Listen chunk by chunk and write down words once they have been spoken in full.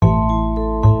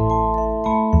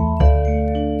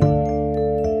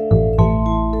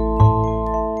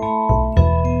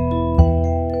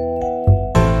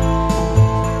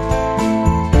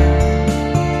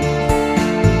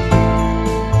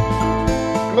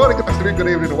morning, good afternoon, good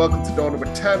evening, and welcome to door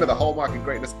number 10 of the Hallmark and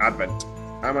Greatness Advent.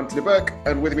 I'm Anthony Burke,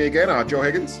 and with me again are Joe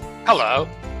Higgins. Hello.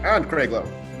 And Craig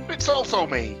Lowe. It's also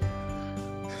me.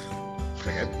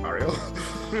 Again, Mario.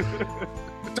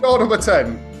 Door number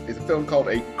 10 is a film called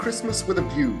A Christmas with a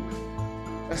View.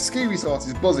 A ski resort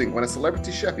is buzzing when a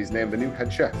celebrity chef is named the new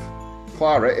head chef.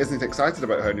 Clara isn't excited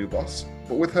about her new boss,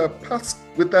 but with their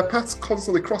paths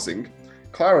constantly crossing,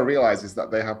 Clara realizes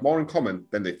that they have more in common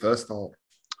than they first thought.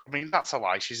 I mean, that's a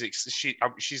lie.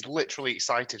 She's literally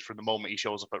excited from the moment he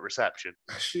shows up at reception.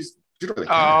 She don't really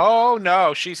care. Oh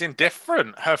no, she's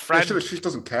indifferent. Her friend, she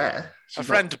doesn't care. Her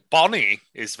friend Bonnie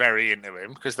is very into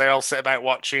him because they all sit about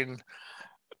watching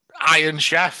Iron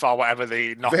Chef or whatever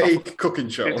the vague cooking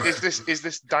show. Is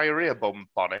this diarrhea bum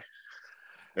Bonnie?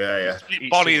 Yeah.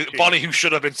 Bonnie, who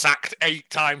should have been sacked 8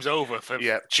 times over for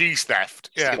cheese theft.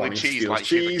 Yeah, Bonnie cheese like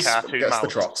cheese, cartoon gets mouth. the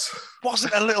trots.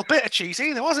 Wasn't a little bit of cheese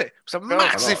either, was it? It was a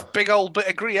massive, big old bit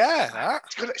of Gruyere. That.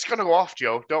 It's gonna go off,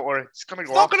 Joe. Don't worry. It's gonna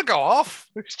go off. Not gonna go off.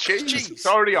 It's cheese. It's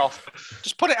already off.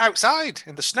 Just put it outside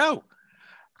in the snow.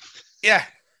 Yeah,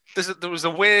 there was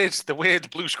the weird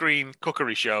blue screen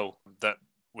cookery show that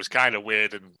was kind of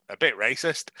weird and a bit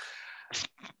racist.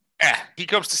 Yeah, he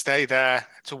comes to stay there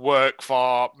to work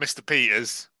for Mr.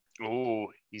 Peters. Oh,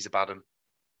 he's a bad one.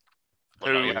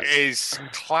 Who is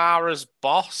Clara's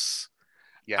boss?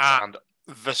 Yes, and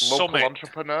the local Summit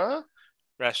entrepreneur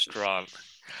restaurant.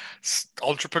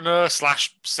 Entrepreneur /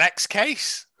 sex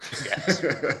case? Yes.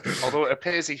 Although it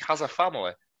appears he has a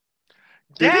family.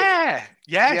 Yeah,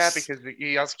 yes. Yeah, because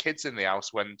he has kids in the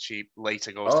house when she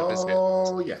later goes to visit.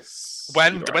 Oh, yes.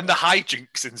 When the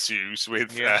hijinks ensues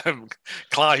with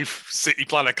Clive, City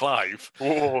Planner Clive.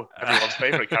 Oh, everyone's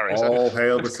favourite character. All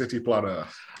hail the City Planner.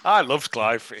 I loved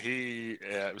Clive. He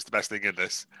was the best thing in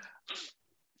this.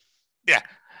 Yeah.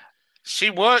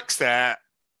 She works there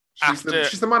she's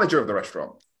the manager of the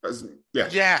restaurant.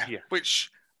 Yeah, which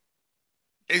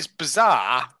is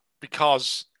bizarre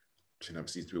because she never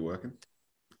seems to be working.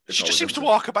 She just seems to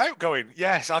walk about going,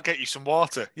 yes, I'll get you some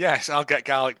water. Yes, I'll get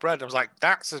garlic bread. I was like,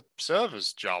 that's a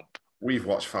server's job. We've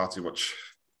watched far too much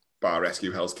Bar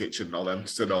Rescue, Hell's Kitchen, and all them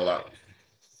to know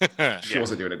that she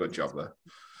wasn't doing a good job there.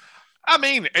 I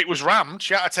mean, it was rammed.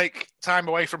 She had to take time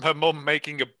away from her mum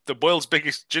making the world's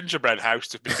biggest gingerbread house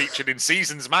to be featured in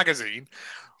Seasons magazine,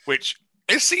 which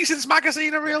is Seasons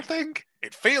magazine a real thing?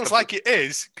 It feels like it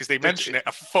is because they mention it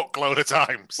a fuckload of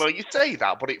times. Well, you say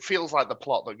that, but it feels like the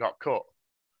plot that got cut.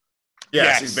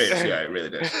 Yes. It really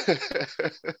did.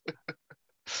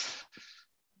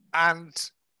 And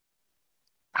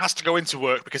has to go into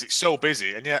work because it's so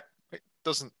busy, and yet it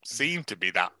doesn't seem to be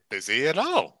that busy at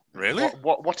all. Really?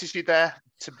 What is she there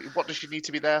to be? What does she need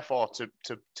to be there for?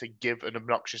 To give an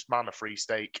obnoxious man a free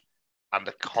steak and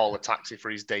to call a taxi for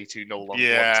his date who no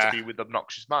longer wants to be with the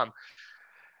obnoxious man?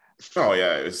 Oh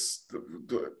yeah, it's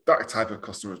that type of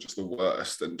customer is just the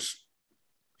worst. And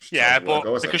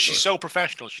but because she's so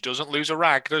professional, she doesn't lose a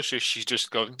rag, does she? She's just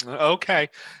going, okay.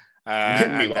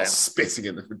 Meanwhile, spitting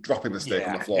and dropping the steak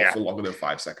on the floor for longer than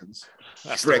 5 seconds.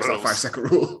 She breaks that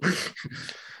 5-second rule.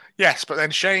 Yes, but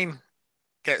then Shane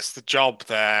gets the job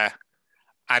there,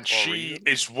 and she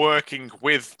is working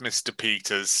with Mr.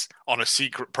 Peters on a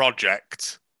secret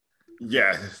project.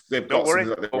 Yeah, don't worry.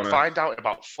 We'll find out in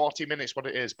about 40 minutes what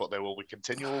it is, but there will be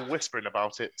continual whispering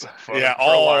about it. For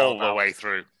all the way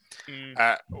through.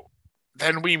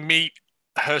 Then we meet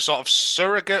her sort of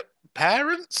surrogate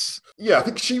parents. Yeah, I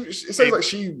think it sounds like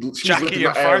she's lived in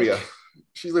that area.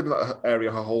 She's lived in that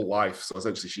area her whole life, so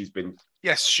essentially she's been...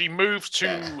 Yes, she moved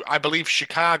to, I believe,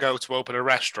 Chicago to open a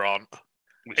restaurant.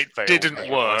 It didn't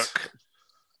work.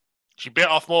 She bit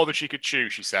off more than she could chew,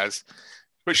 she says.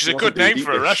 Which is a good name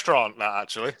for a restaurant, that,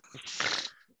 actually.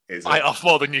 Bite off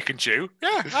more than you can chew.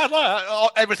 Yeah, I like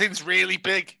that. Everything's really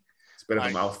big. It's a bit of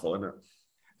a mouthful, isn't it?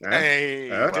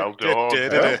 Hey, well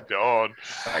done.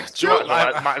 Thanks.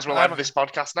 Might as well end this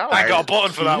podcast now. I got a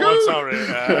button for that one, sorry.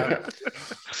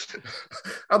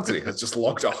 Anthony has just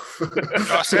logged off.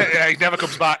 That's it, he never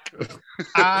comes back.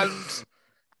 And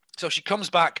so she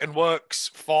comes back and works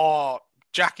for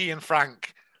Jackie and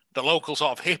Frank, the local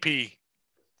sort of hippie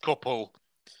couple.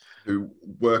 Who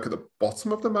work at the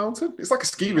bottom of the mountain? It's like a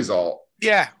ski resort.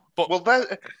 Yeah. But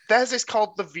there's this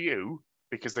called The View,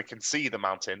 because they can see the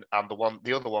mountain, and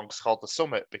the other one's called The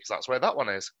Summit because that's where that one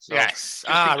is. So yes.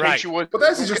 Right. But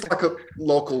theirs is just like a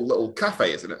local little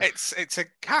cafe, isn't it? It's a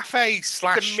cafe /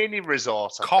 a mini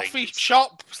resort, coffee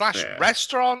shop /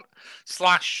 restaurant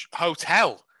 /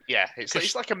 hotel. Yeah,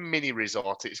 it's like a mini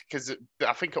resort. It's because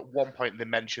I think at one point they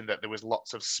mentioned that there was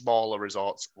lots of smaller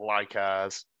resorts like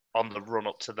ours on the run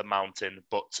up to the mountain,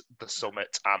 but the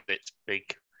summit and its big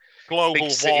global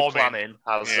big city warming planning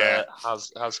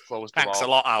has closed them all. Thanks a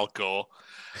lot, Al Gore.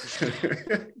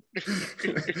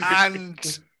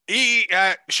 And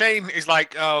Shane is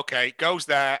like, oh, okay, goes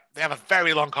there. They have a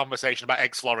very long conversation about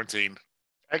eggs Florentine.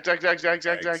 Eggs.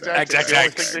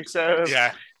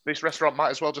 Yeah. This restaurant might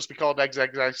as well just be called eggs,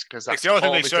 because that's the only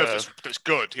thing they serve. serve that's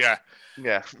good, yeah.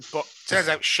 Yeah. But turns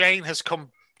out Shane has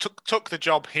took the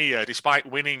job here despite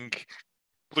winning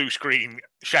blue screen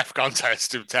chef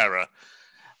contest of terror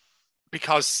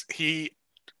because he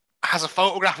has a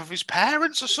photograph of his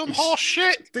parents or some horse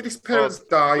shit. Did his parents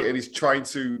die and he's trying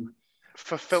to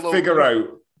figure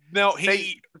out? No,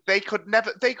 they could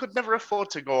never afford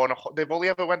to go on. They've only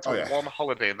ever went on one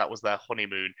holiday, and that was their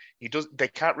honeymoon. They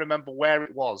can't remember where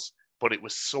it was, but it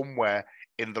was somewhere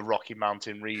in the Rocky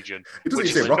Mountain region. It doesn't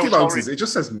say Rocky Mountains. It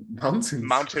just says mountains.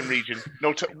 Mountain region.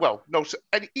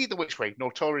 Either which way,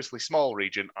 notoriously small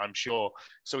region, I'm sure.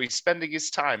 So he's spending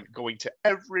his time going to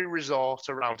every resort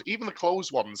around, even the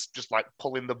closed ones, just like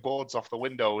pulling the boards off the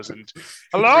windows and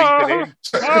hello,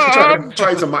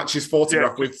 trying to match his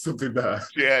photograph with something there.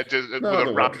 Yeah, just with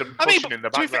a random cushion in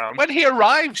the background. When he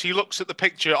arrives, he looks at the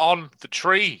picture on the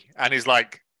tree and is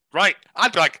like, right,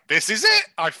 I'd be like, this is it.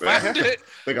 I found it.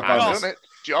 I think I found it.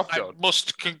 Job done. I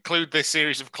must conclude this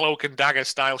series of cloak and dagger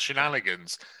style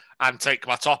shenanigans and take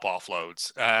my top off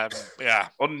loads. Yeah.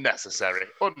 Unnecessary.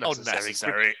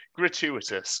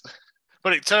 Gratuitous.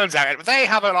 But it turns out they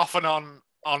have an off and on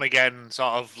again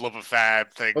sort of love affair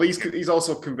thing. Well, he's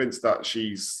also convinced that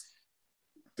she's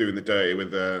doing the dirty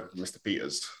with Mr.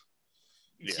 Peters.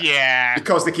 Yeah.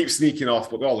 Because they keep sneaking off,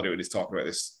 but all they're doing is talking about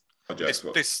this project.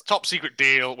 This top secret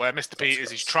deal where Mr.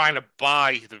 Peters is trying to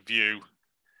buy the View.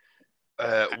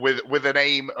 With an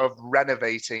aim of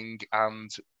renovating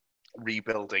and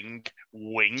rebuilding.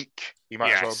 Wink. You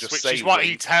might as well just say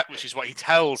which is what he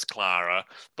tells Clara.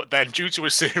 But then, due to a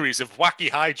series of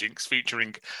wacky hijinks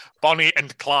featuring Bonnie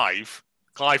and Clive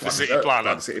the city planner.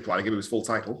 Clive the city planner. Give him his full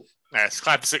title. Yes,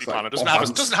 Clive the city planner doesn't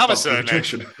have a surname.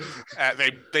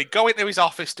 They go into his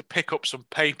office to pick up some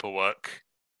paperwork.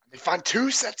 They find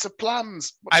two sets of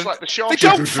plans. Much like the show. They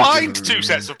don't find two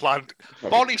sets of plans.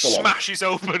 Bonnie smashes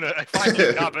open a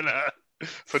filing cabinet.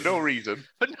 For no reason.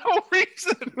 And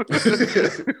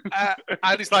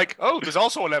he's like, oh, there's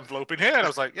also an envelope in here. And I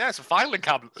was like, yeah, it's a filing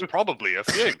cabinet. There's probably a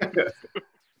few.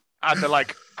 And they're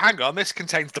like, hang on, this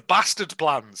contains the bastard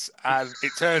plans. And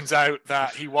it turns out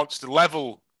that he wants to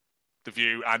level the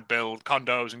View and build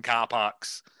condos and car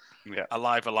parks. Yeah.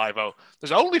 Alive-o.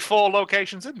 There's only 4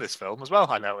 locations in this film as well,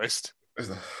 I noticed.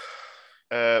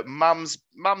 Mum's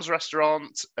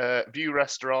restaurant, View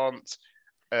restaurant,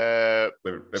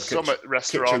 Summit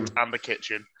restaurant, kitchen. And the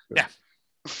kitchen. Yeah.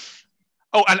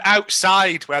 Oh, and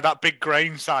outside where that big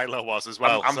grain silo was as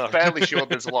well. I'm fairly sure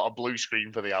there's a lot of blue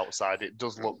screen for the outside. It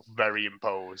does look very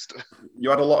imposed. You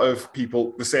had a lot of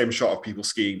people, the same shot of people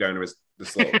skiing down this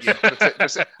slope.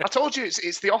 I told you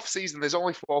it's the off season. There's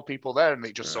only 4 people there, and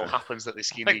it just so happens that they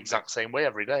ski the exact same way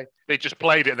every day. They just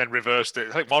played it and then reversed it.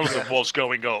 I think one of them was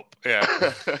going up. Yeah.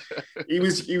 He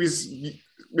was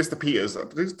Mr. Peters.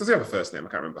 Does he have a first name? I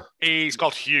can't remember. He's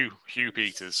called Hugh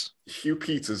Peters. Hugh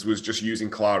Peters was just using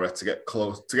Clara to get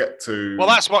to. Well,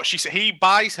 that's what she said. He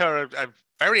buys her a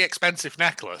very expensive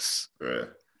necklace. Yeah.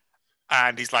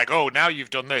 And he's like, "Oh, now you've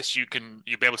done this, you'll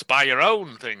be able to buy your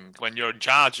own thing when you're in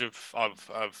charge of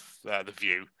the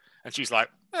View." And she's like,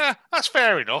 "That's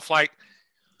fair enough." Like,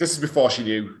 this is before she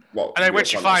knew what. And then when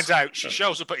she finds out, she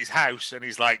shows up at his house, and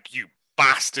he's like, "You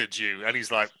bastard, you!" And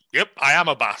he's like, "Yep, I am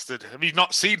a bastard. Have you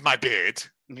not seen my beard?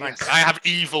 Like, I have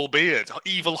evil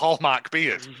hallmark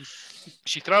beard."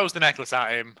 She throws the necklace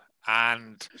at him,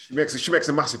 and she makes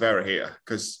a massive error here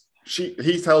because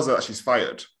he tells her that she's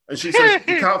fired. And she says,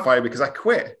 "You can't fire me because I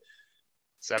quit."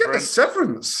 Get the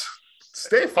severance.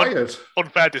 Stay fired.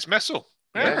 Unfair dismissal.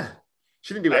 Yeah.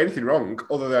 She didn't do anything wrong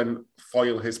other than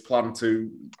foil his plan to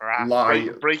lie.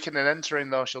 Breaking and entering,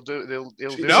 though, she'll do. He'll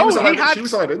do. No, she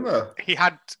was allowed in there. They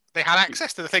had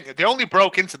access to the thing. They only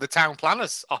broke into the town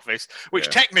planner's office, which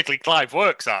technically Clive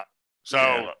works at.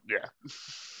 So yeah.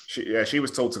 She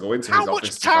was told to go into his office. How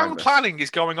much town planning is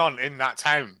going on in that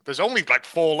town? There's only like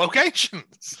 4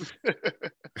 locations.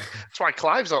 That's why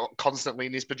Clive's constantly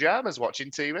in his pajamas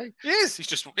watching TV. He is. He's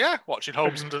just watching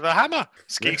Holmes Under the Hammer.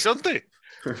 Ski Sunday.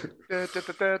 Well,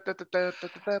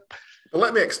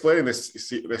 Let Me Explain this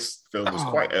film was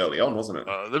quite early on, wasn't it?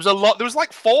 There was a lot. There was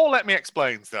like 4 Let Me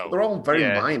Explains though. They're all very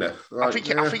minor. I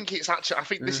think it's actually. I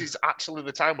think this is actually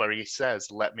the time where he says,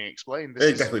 "Let me explain."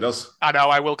 It definitely does. I know.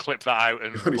 I will clip that out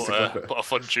and put a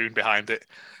fun tune behind it.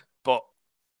 But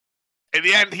In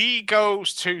the end, he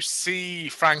goes to see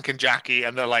Frank and Jackie,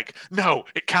 and they're like, "No,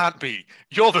 it can't be.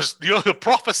 You're the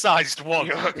prophesized one,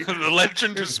 the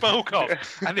legend who spoke of."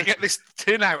 And they get this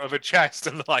tin out of a chest,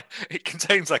 and they're like, "It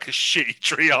contains like a shitty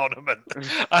tree ornament."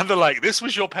 And they're like, "This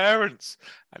was your parents."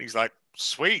 And he's like,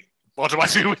 "Sweet. What do I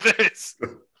do with this?"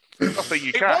 Nothing.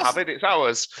 You can't have it. It's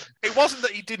ours. It wasn't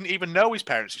that he didn't even know his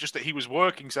parents. It's just that he was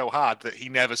working so hard that he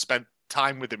never spent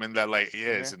time with them in their later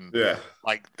years, and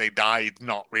like they died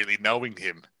not really knowing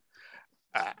him.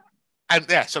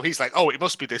 So he's like, "Oh, it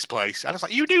must be this place." And I was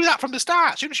like, "You knew that from the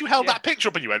start. As soon as you held that picture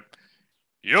up, and you went,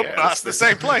 yep, that's the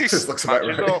same place." This looks about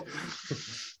right.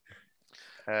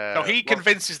 So he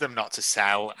convinces them not to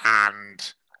sell,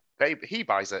 and he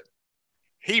buys it.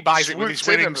 He buys it with his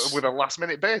winnings with a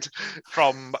last-minute bid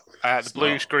from the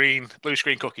Blue Screen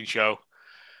Cooking Show.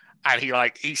 And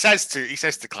he says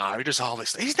to Clara, he does all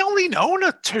this. He's only known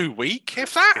her 2 weeks,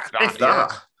 if that.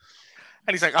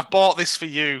 And he's like, "I bought this for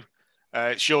you.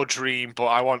 It's your dream, but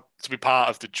I want to be part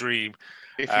of the dream.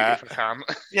 If I can."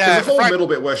 Yeah, there's a whole middle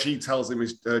bit where she tells him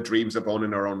her dreams of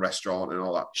owning her own restaurant and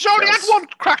all that. She's only had one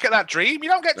crack at that dream. You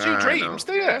don't get two dreams,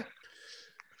 do you?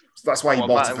 So that's why he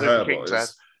bought it for her, but it's a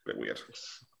bit weird.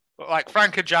 Like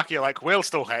Frank and Jackie are like, "We'll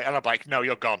still hate," and I'm like, "No,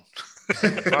 you're gone."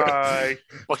 Bye.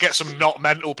 We'll get some not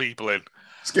mental people in.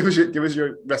 Just give us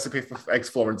your recipe for eggs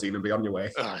Florentine and be on your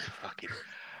way. Oh, fucking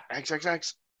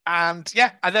eggs. And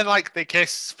then like they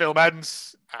kiss, film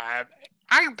ends.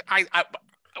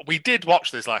 We did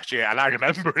watch this last year, and I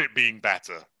remember it being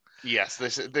better. Yes,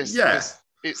 this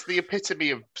it's the epitome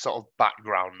of sort of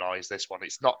background noise. This one,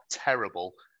 it's not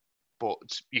terrible, but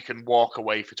you can walk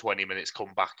away for 20 minutes,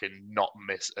 come back, and not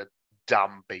miss a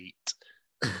damn beat.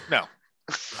 No.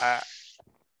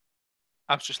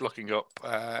 I'm just looking up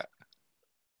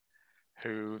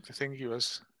who the thingy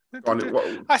was.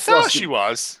 I thought she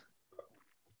was.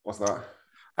 What's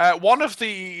that? One of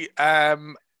the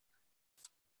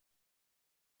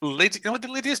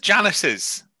Lydia's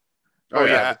Janices. Oh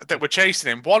yeah, that were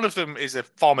chasing him. One of them is a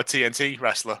former TNT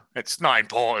wrestler. It's not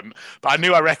important, but I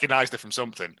knew I recognised her from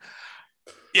something.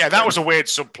 Yeah, that was a weird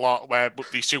subplot where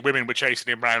these two women were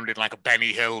chasing him around in like a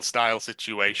Benny Hill style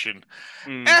situation.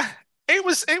 It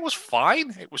was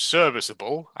fine. It was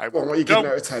serviceable. What are you giving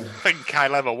out of 10? Think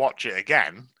I'll ever watch it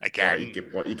again. What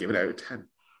are you giving out of 10?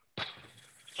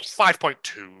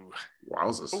 5.2.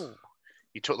 Wowzers! Ooh.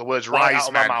 You took the words right out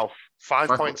of my mouth.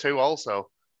 5.2 also.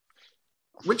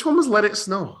 Which one was Let It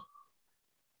Snow?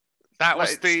 That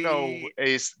was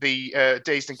is the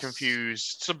Dazed and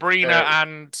Confused Sabrina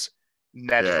and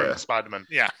Ned from Spider-Man.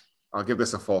 Yeah. I'll give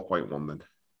this a 4.1 then.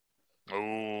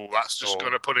 Oh, that's just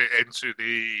going to put it into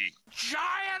the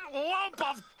giant lump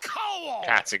of coal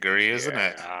category, isn't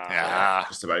it? Yeah.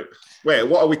 Just about. Wait,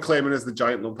 what are we claiming as the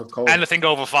giant lump of coal? Anything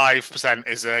over 5%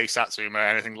 is a Satsuma.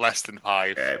 Anything less than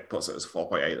 5, yeah, it puts it as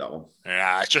 4.8. That one.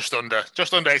 Yeah, it's just under.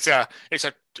 It's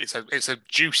a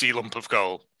juicy lump of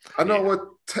coal. I know we're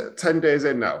 10 days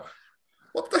in now.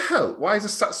 What the hell? Why is a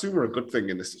Satsuma a good thing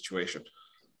in this situation?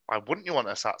 Why wouldn't you want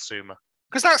a Satsuma?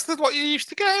 Because that's what you used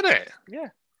to get, isn't it? Yeah.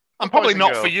 And probably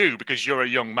not for you because you're a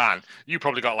young man. You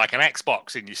probably got like an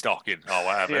Xbox in your stocking or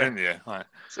whatever, didn't you? Like,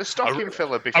 it's a stocking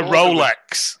filler. Before a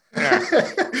Rolex.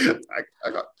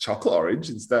 I got chocolate orange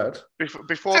instead. Before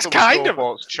there were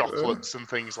store-bought chocolates and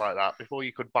things like that, before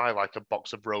you could buy like a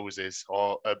box of roses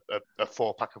or a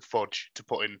 4-pack of fudge to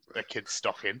put in a kid's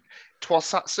stocking, it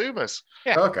was Satsumas.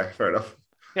 Yeah. Okay, fair enough.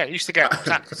 Yeah, you used to get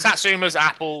Satsumas,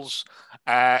 apples,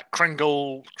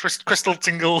 Kringle, Crystal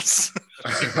Tingles.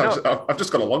 I've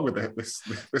just gone along with it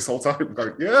this whole time.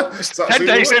 Going, yeah, 10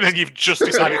 days in and you've just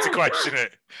decided to question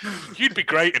it. You'd be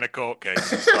great in a court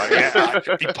case. It's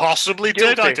like, he possibly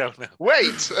did, I don't know.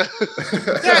 Wait!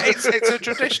 Yeah, it's a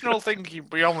traditional thing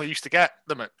we only used to get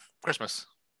them at Christmas.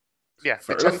 Yeah,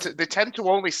 they tend to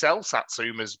only sell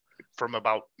Satsumas from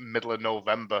about middle of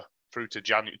November through to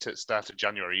start of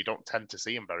January. You don't tend to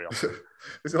see them very often.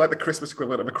 Is it like the Christmas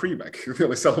equivalent of a cream egg? They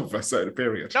only sell them for a certain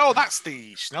period. No, that's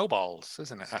the snowballs,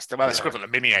 isn't it? That's the equivalent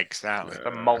of mini eggs now.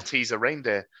 The Malteser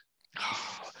reindeer.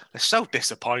 Oh, they're so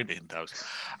disappointing, those.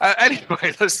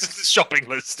 Anyway, there's the shopping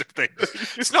list of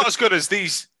things. It's not as good as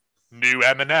these new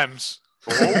M&Ms.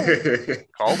 Oh,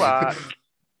 call back.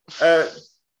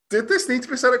 Did this need to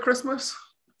be said at Christmas?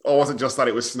 Or was it just that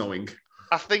it was snowing?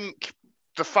 I think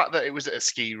the fact that it was at a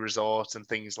ski resort and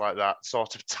things like that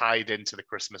sort of tied into the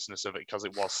Christmasness of it because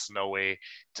it was snowy.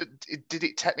 Did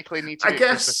it technically need to be at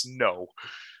Christmas? No.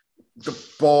 The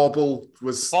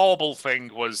bauble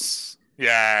thing was,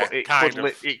 yeah,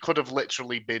 it could have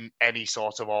literally been any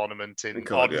sort of ornament in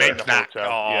or knick-knack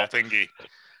or thingy.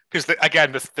 Because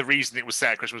again, the reason it was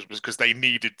set at Christmas was because they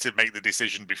needed to make the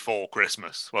decision before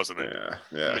Christmas, wasn't it?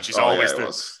 Yeah. Which is always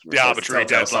the arbitrary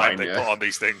deadline they put on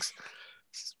these things.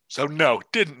 So no,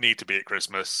 didn't need to be at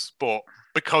Christmas, but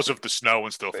because of the snow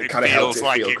and stuff, it feels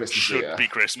like it should be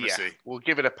Christmassy. Yeah. We'll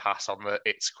give it a pass on the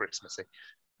it's Christmassy.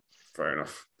 Fair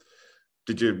enough.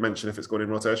 Did you mention if it's going in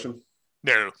rotation?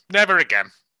 No, never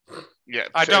again. Yeah,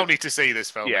 I don't need to see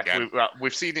this film again.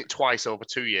 We've seen it twice over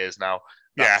 2 years now.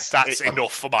 That's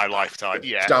enough for my lifetime.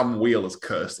 Yeah. Damn wheel has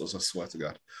cursed us, I swear to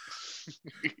God.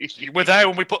 You were there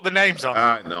when we put the names on.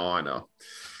 I know.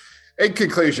 In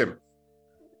conclusion,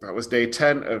 that was day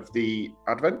 10 of the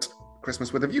Advent,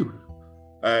 Christmas with a View.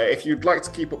 If you'd like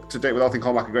to keep up to date with all things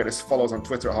Hallmark and Greatness, follow us on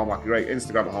Twitter at Hallmark and Great,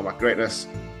 Instagram at Hallmark and Greatness,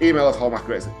 email us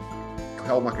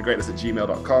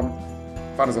hallmarkandgreatness@gmail.com,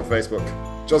 find us on Facebook.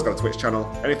 Joe's got a Twitch channel.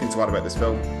 Anything to add about this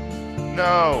film?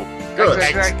 No. Good.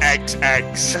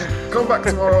 Eggs. Come back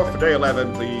tomorrow for day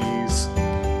 11, please.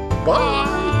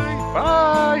 Bye.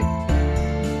 Bye.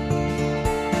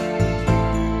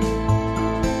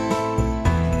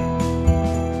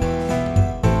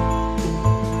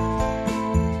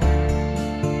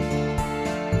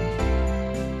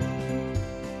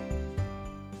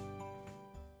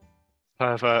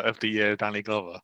 Pervert of the year, Danny Glover.